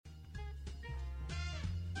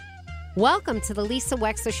Welcome to the Lisa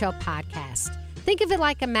Wexler Show podcast. Think of it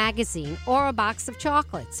like a magazine or a box of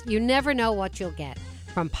chocolates. You never know what you'll get.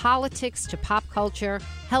 From politics to pop culture,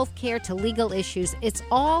 healthcare to legal issues, it's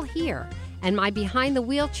all here. And my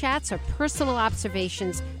behind-the-wheel chats are personal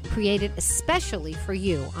observations created especially for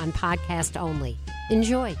you on podcast only.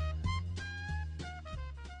 Enjoy.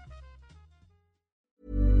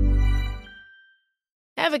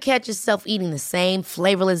 Ever catch yourself eating the same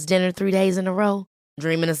flavorless dinner 3 days in a row?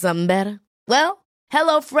 Dreaming of something better? Well,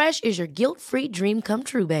 HelloFresh is your guilt-free dream come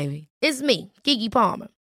true, baby. It's me, Keke Palmer.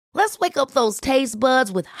 Let's wake up those taste buds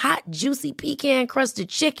with hot, juicy pecan-crusted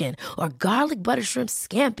chicken or garlic butter shrimp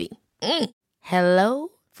scampi. Hello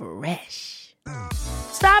Fresh.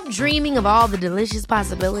 Stop dreaming of all the delicious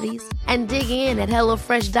possibilities and dig in at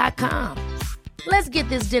HelloFresh.com. Let's get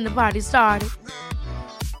this dinner party started.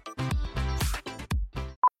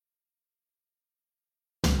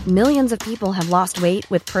 Millions of people have lost weight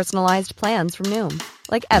with personalized plans from Noom.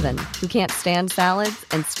 Like Evan, who can't stand salads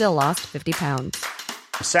and still lost 50 pounds.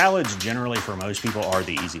 Salads generally for most people are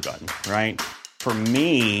the easy button, right? For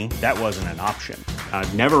me, that wasn't an option. I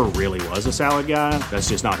never really was a salad guy. That's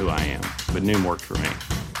just not who I am. But Noom worked for me.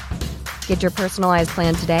 Get your personalized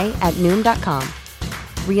plan today at Noom.com.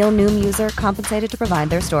 Real Noom user compensated to provide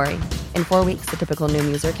their story. In 4 weeks, the typical Noom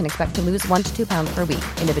user can expect to lose 1 to 2 pounds per week.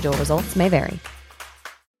 Individual results may vary.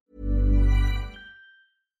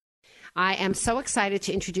 I am so excited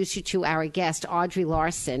to introduce you to our guest, Audrey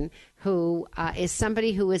Larson, who is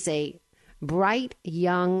somebody who is a bright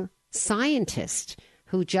young scientist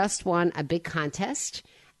who just won a big contest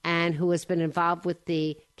and who has been involved with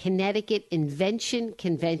the Connecticut Invention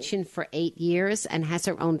Convention for 8 years and has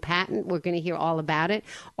her own patent. We're going to hear all about it.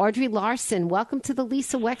 Audrey Larson, welcome to the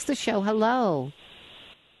Lisa Wexler Show. Hello.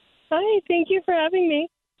 Hi, thank you for having me.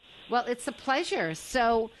 Well, it's a pleasure.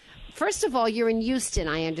 So, first of all, you're in Houston,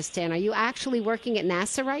 I understand. Are you actually working at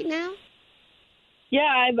NASA right now? Yeah,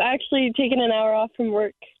 I've actually taken an hour off from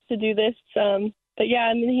work to do this. But yeah,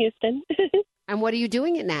 I'm in Houston. And what are you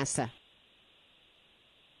doing at NASA?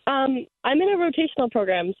 I'm in a rotational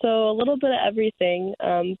program, so a little bit of everything.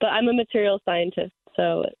 But I'm a materials scientist,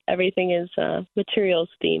 so everything is materials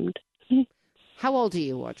themed. How old are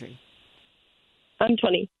you, Audrey? I'm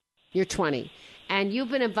 20. You're 20. And you've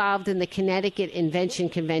been involved in the Connecticut Invention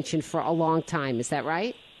Convention for a long time. Is that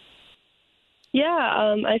right? Yeah,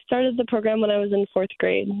 I started the program when I was in 4th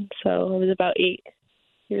grade, so I was about 8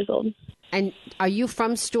 years old. And are you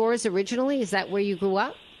from Storrs originally? Is that where you grew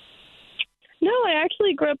up? No, I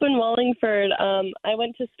actually grew up in Wallingford. I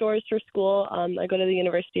went to Storrs for school. I go to the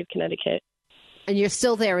University of Connecticut. And you're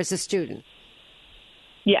still there as a student?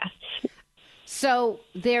 Yes. So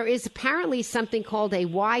there is apparently something called a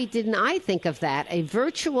Why Didn't I Think of That? A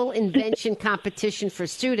virtual invention competition for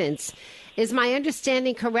students. Is my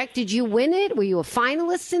understanding correct? Did you win it? Were you a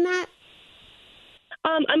finalist in that?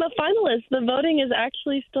 I'm a finalist. The voting is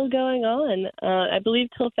actually still going on, I believe,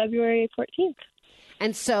 till February 14th.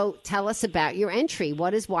 And so tell us about your entry.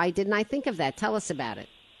 What is Why Didn't I Think of That? Tell us about it.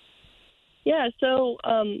 Yeah, so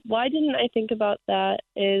Why Didn't I Think About That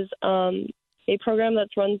is a program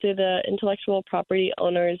that's run through the Intellectual Property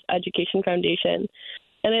Owners Education Foundation.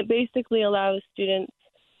 And it basically allows students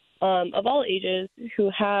of all ages who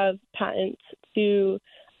have patents to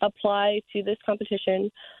apply to this competition.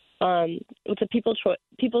 It's a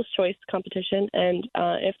People's Choice competition. And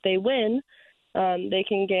if they win, they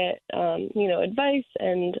can get, advice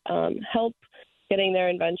and help getting their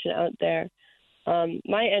invention out there.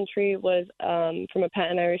 My entry was from a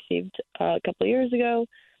patent I received a couple of years ago.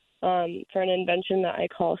 For an invention that I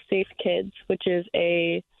call Safe Kids, which is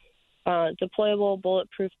a deployable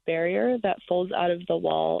bulletproof barrier that folds out of the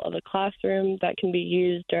wall of a classroom that can be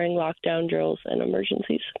used during lockdown drills and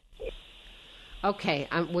emergencies. Okay,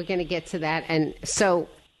 we're going to get to that. And so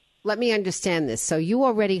let me understand this. So you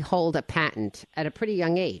already hold a patent at a pretty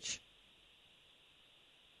young age.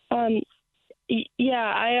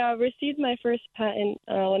 Yeah, I received my first patent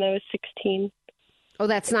when I was 16. Oh,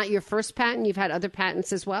 that's not your first patent? You've had other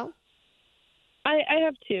patents as well? I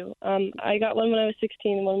have two. I got one when I was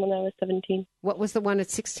 16 and one when I was 17. What was the one at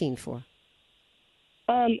 16 for?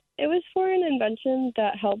 It was for an invention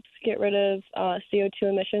that helps get rid of CO2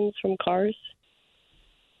 emissions from cars.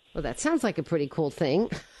 Well, that sounds like a pretty cool thing.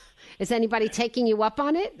 Is anybody taking you up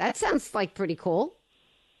on it? That sounds like pretty cool.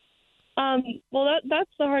 Well, that's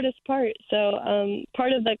the hardest part. So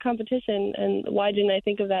part of the competition, and why didn't I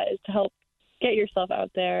think of that, is to help get yourself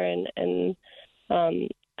out there and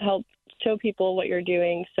help show people what you're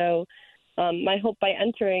doing. So my hope by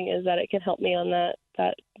entering is that it can help me on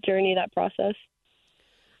that journey, that process.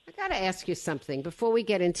 I got to ask you something before we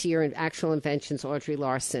get into your actual inventions, Audrey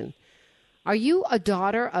Larson. Are you a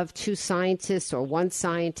daughter of two scientists or one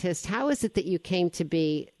scientist? How is it that you came to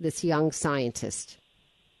be this young scientist?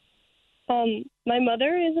 My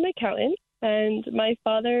mother is an accountant, and my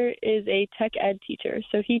father is a tech ed teacher.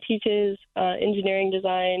 So he teaches engineering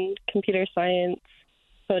design, computer science,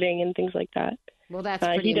 coding, and things like that. Well, that's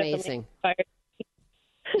pretty amazing. Inspired.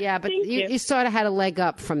 Yeah, but you sort of had a leg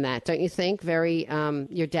up from that, don't you think? Very,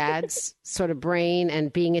 your dad's sort of brain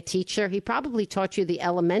and being a teacher. He probably taught you the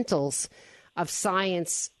elementals of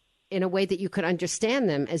science in a way that you could understand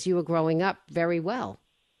them as you were growing up very well.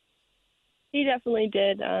 He definitely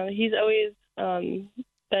did. He's always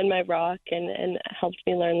been my rock and helped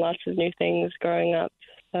me learn lots of new things growing up.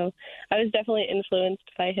 So I was definitely influenced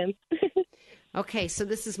by him. Okay, so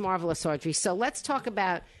this is marvelous, Audrey. So let's talk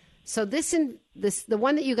about, the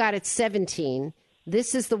one that you got at 17,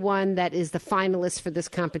 this is the one that is the finalist for this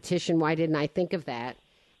competition. Why didn't I think of that?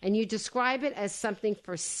 And you describe it as something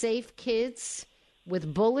for safe kids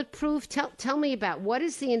with bulletproof. Tell me about, what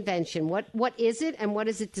is the invention? What is it, and what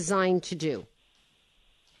is it designed to do?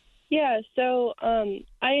 Yeah, so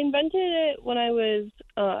I invented it when I was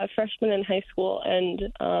a freshman in high school, and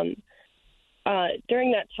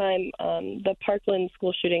during that time, the Parkland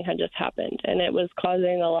school shooting had just happened, and it was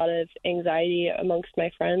causing a lot of anxiety amongst my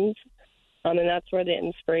friends, and that's where the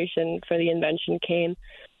inspiration for the invention came.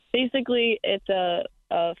 Basically, it's a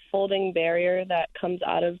folding barrier that comes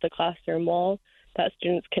out of the classroom wall that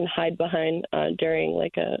students can hide behind during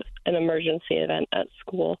like an emergency event at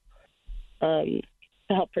school to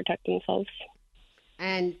help protect themselves.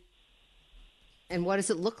 And what does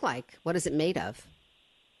it look like? What is it made of?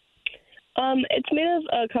 It's made of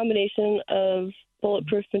a combination of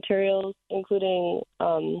bulletproof materials, including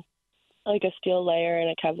like a steel layer and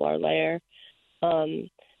a Kevlar layer.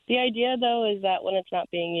 The idea, though, is that when it's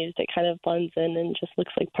not being used, it kind of blends in and just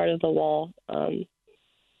looks like part of the wall.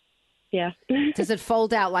 Yeah. Does it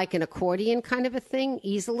fold out like an accordion kind of a thing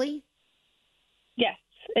easily? Yes.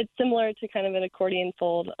 It's similar to kind of an accordion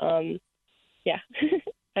fold. Yeah.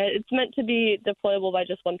 It's meant to be deployable by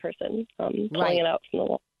just one person, pulling it out from the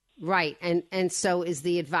wall. Right. And so is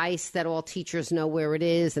the advice that all teachers know where it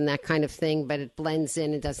is and that kind of thing, but it blends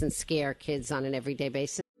in and doesn't scare kids on an everyday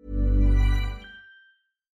basis?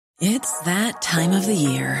 It's that time of the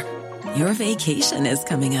year. Your vacation is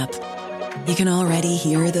coming up. You can already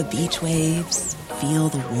hear the beach waves, feel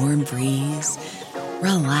the warm breeze,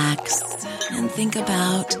 relax, and think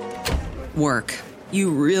about work.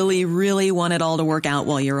 You really, really want it all to work out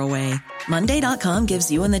while you're away. Monday.com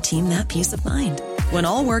gives you and the team that peace of mind. When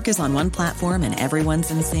all work is on one platform and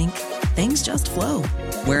everyone's in sync, things just flow.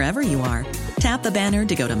 Wherever you are, tap the banner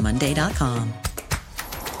to go to Monday.com.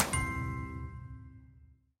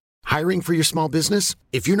 Hiring for your small business?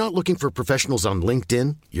 If you're not looking for professionals on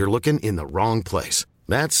LinkedIn, you're looking in the wrong place.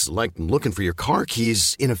 That's like looking for your car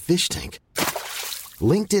keys in a fish tank.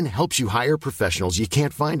 LinkedIn helps you hire professionals you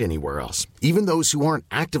can't find anywhere else, even those who aren't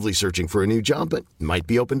actively searching for a new job but might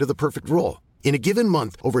be open to the perfect role. In a given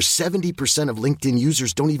month, over 70% of LinkedIn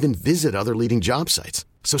users don't even visit other leading job sites.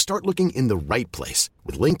 So start looking in the right place.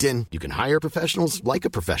 With LinkedIn, you can hire professionals like a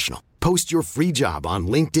professional. Post your free job on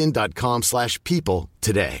linkedin.com/people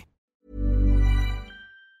today.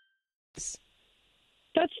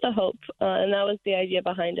 That's the hope, and that was the idea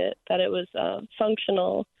behind it, that it was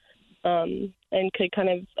functional and could kind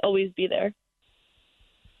of always be there.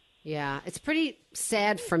 Yeah, it's pretty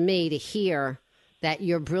sad for me to hear that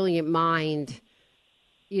your brilliant mind,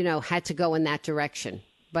 had to go in that direction.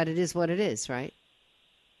 But it is what it is, right?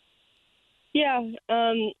 Yeah.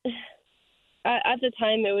 At the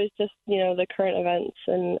time, it was just, the current events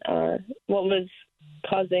and what was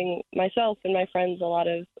causing myself and my friends a lot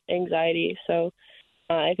of anxiety. So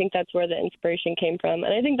I think that's where the inspiration came from.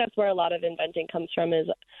 And I think that's where a lot of inventing comes from is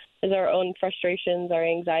our own frustrations, our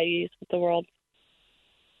anxieties with the world.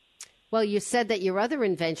 Well, you said that your other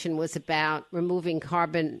invention was about removing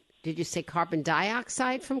carbon. Did you say carbon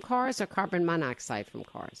dioxide from cars or carbon monoxide from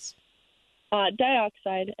cars?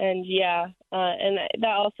 Dioxide. And and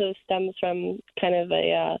that also stems from kind of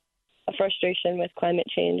a frustration with climate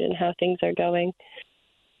change and how things are going.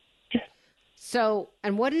 So,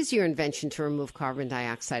 and what is your invention to remove carbon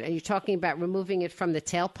dioxide? Are you talking about removing it from the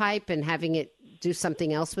tailpipe and having it do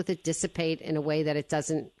something else with it, dissipate in a way that it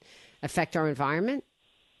doesn't affect our environment?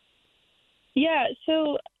 Yeah,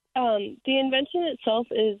 so the invention itself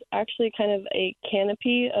is actually kind of a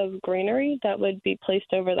canopy of greenery that would be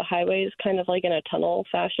placed over the highways, kind of like in a tunnel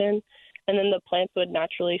fashion, and then the plants would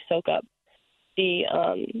naturally soak up the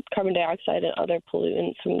carbon dioxide and other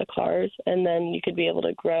pollutants from the cars, and then you could be able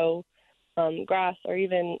to grow grass or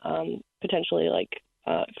even potentially like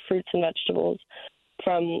fruits and vegetables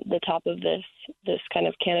from the top of this kind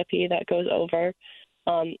of canopy that goes over.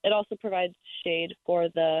 It also provides shade for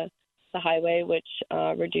the highway, which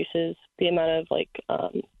reduces the amount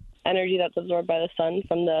of energy that's absorbed by the sun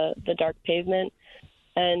from the dark pavement.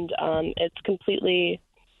 And it's completely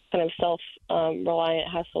kind of self-reliant,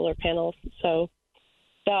 has solar panels. So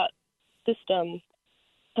that system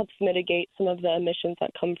helps mitigate some of the emissions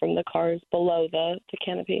that come from the cars below the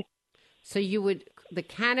canopy. So the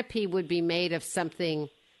canopy would be made of something,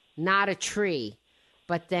 not a tree,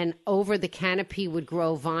 but then over the canopy would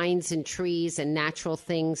grow vines and trees and natural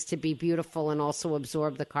things to be beautiful and also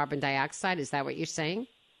absorb the carbon dioxide. Is that what you're saying?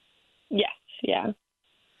 Yes, yeah.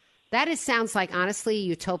 That sounds like, honestly, a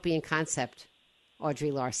utopian concept,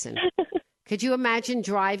 Audrey Larson. Could you imagine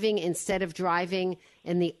driving, instead of driving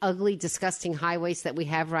in the ugly, disgusting highways that we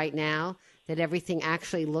have right now, that everything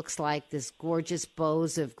actually looks like this gorgeous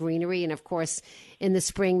bows of greenery? And, of course, in the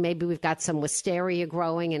spring, maybe we've got some wisteria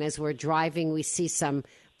growing, and as we're driving, we see some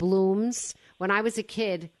blooms. When I was a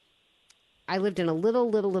kid, I lived in a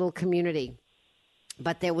little community,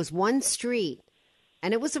 but there was one street,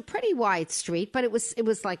 and it was a pretty wide street, but it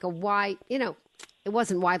was like a wide, it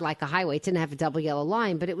wasn't wide like a highway. It didn't have a double yellow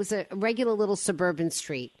line, but it was a regular little suburban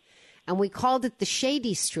street. And we called it the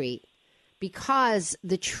Shady Street because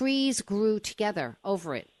the trees grew together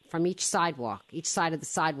over it from each side of the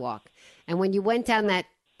sidewalk. And when you went down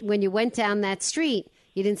that street,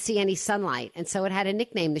 you didn't see any sunlight. And so it had a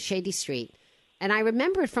nickname, the Shady Street. And I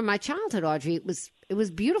remember it from my childhood, Audrey. It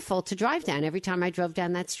was beautiful to drive down every time I drove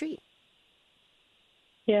down that street.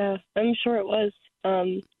 Yeah, I'm sure it was.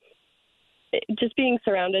 Just being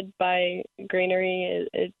surrounded by greenery,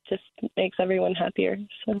 it just makes everyone happier.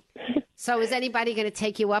 So is anybody going to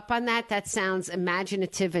take you up on that? That sounds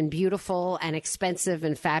imaginative and beautiful and expensive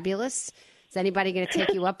and fabulous. Is anybody going to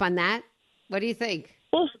take you up on that? What do you think?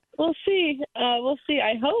 We'll see. We'll see.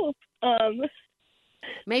 I hope.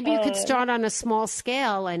 Maybe you could start on a small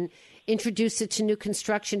scale and introduce it to new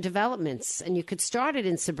construction developments, and you could start it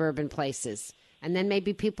in suburban places. And then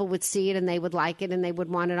maybe people would see it and they would like it and they would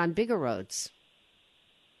want it on bigger roads.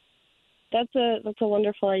 That's a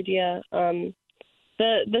wonderful idea.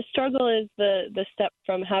 The struggle is the step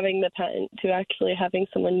from having the patent to actually having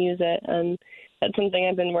someone use it, and that's something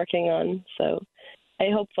I've been working on. So I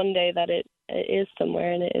hope one day that it is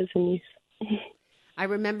somewhere and it is in use. I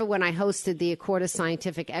remember when I hosted the Accorda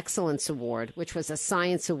Scientific Excellence Award, which was a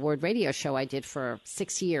science award radio show I did for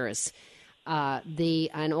 6 years.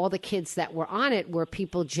 And all the kids that were on it were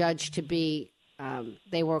people judged to be,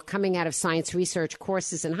 they were coming out of science research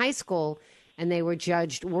courses in high school, and they were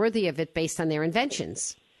judged worthy of it based on their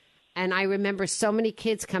inventions. And I remember so many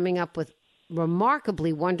kids coming up with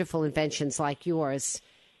remarkably wonderful inventions like yours,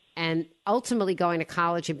 and ultimately going to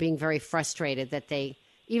college and being very frustrated that they,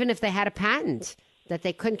 even if they had a patent, that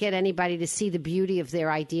they couldn't get anybody to see the beauty of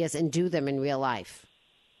their ideas and do them in real life.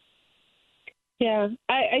 Yeah,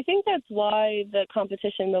 I think that's why the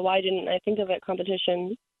competition, the Why Didn't I Think of It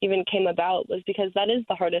competition even came about, was because that is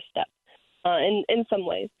the hardest step in some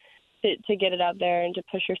ways, to get it out there and to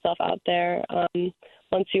push yourself out there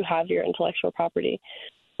once you have your intellectual property.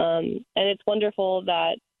 And it's wonderful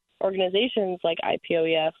that organizations like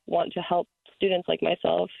IPOEF want to help students like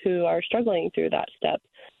myself who are struggling through that step,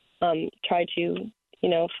 try to,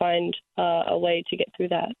 find a way to get through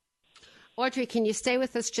that. Audrey, can you stay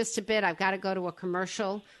with us just a bit? I've got to go to a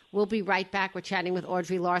commercial. We'll be right back. We're chatting with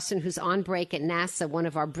Audrey Larson, who's on break at NASA, one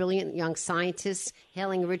of our brilliant young scientists,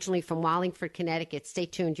 hailing originally from Wallingford, Connecticut. Stay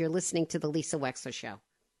tuned. You're listening to The Lisa Wexler Show.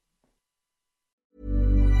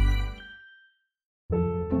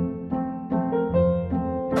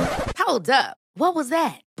 Hold up. What was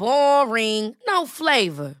that? Boring. No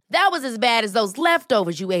flavor. That was as bad as those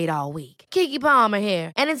leftovers you ate all week. Keke Palmer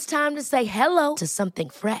here. And it's time to say hello to something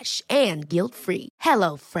fresh and guilt-free.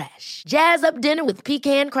 Hello Fresh. Jazz up dinner with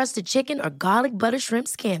pecan-crusted chicken or garlic butter shrimp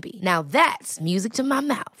scampi. Now that's music to my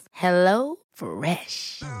mouth. Hello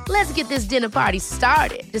Fresh. Let's get this dinner party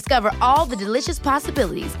started. Discover all the delicious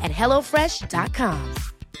possibilities at HelloFresh.com.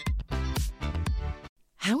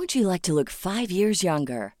 How would you like to look 5 years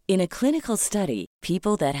younger? In a clinical study,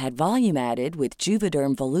 people that had volume added with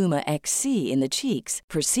Juvederm Voluma XC in the cheeks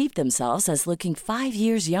perceived themselves as looking 5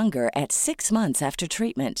 years younger at 6 months after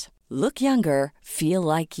treatment. Look younger, feel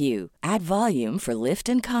like you. Add volume for lift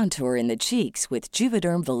and contour in the cheeks with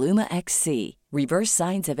Juvederm Voluma XC. Reverse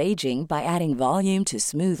signs of aging by adding volume to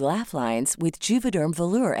smooth laugh lines with Juvederm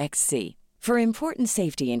Volure XC. For important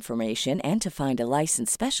safety information and to find a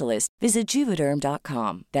licensed specialist, visit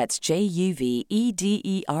Juvederm.com. That's JUVEDERM.com.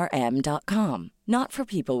 Not for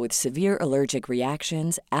people with severe allergic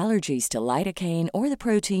reactions, allergies to lidocaine, or the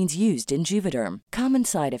proteins used in Juvederm. Common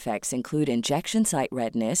side effects include injection site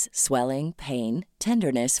redness, swelling, pain,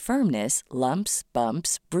 tenderness, firmness, lumps,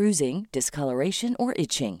 bumps, bruising, discoloration, or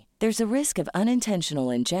itching. There's a risk of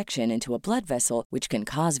unintentional injection into a blood vessel, which can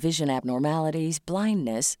cause vision abnormalities,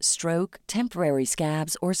 blindness, stroke, temporary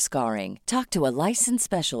scabs, or scarring. Talk to a licensed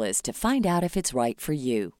specialist to find out if it's right for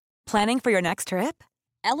you. Planning for your next trip?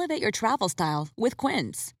 Elevate your travel style with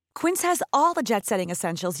Quince. Quince has all the jet-setting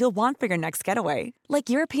essentials you'll want for your next getaway,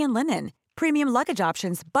 like European linen, premium luggage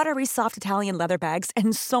options, buttery soft Italian leather bags,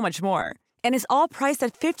 and so much more. And is all priced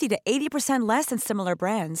at 50 to 80% less than similar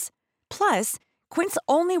brands. Plus, Quince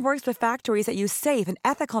only works with factories that use safe and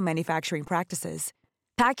ethical manufacturing practices.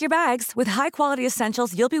 Pack your bags with high-quality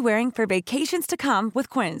essentials you'll be wearing for vacations to come with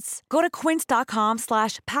Quince. Go to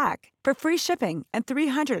quince.com/pack for free shipping and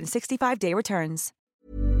 365-day returns.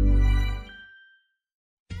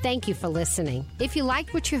 Thank you for listening. If you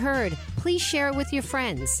liked what you heard, please share it with your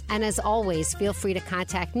friends. And as always, feel free to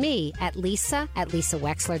contact me at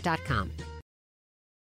lisa@lisawexler.com.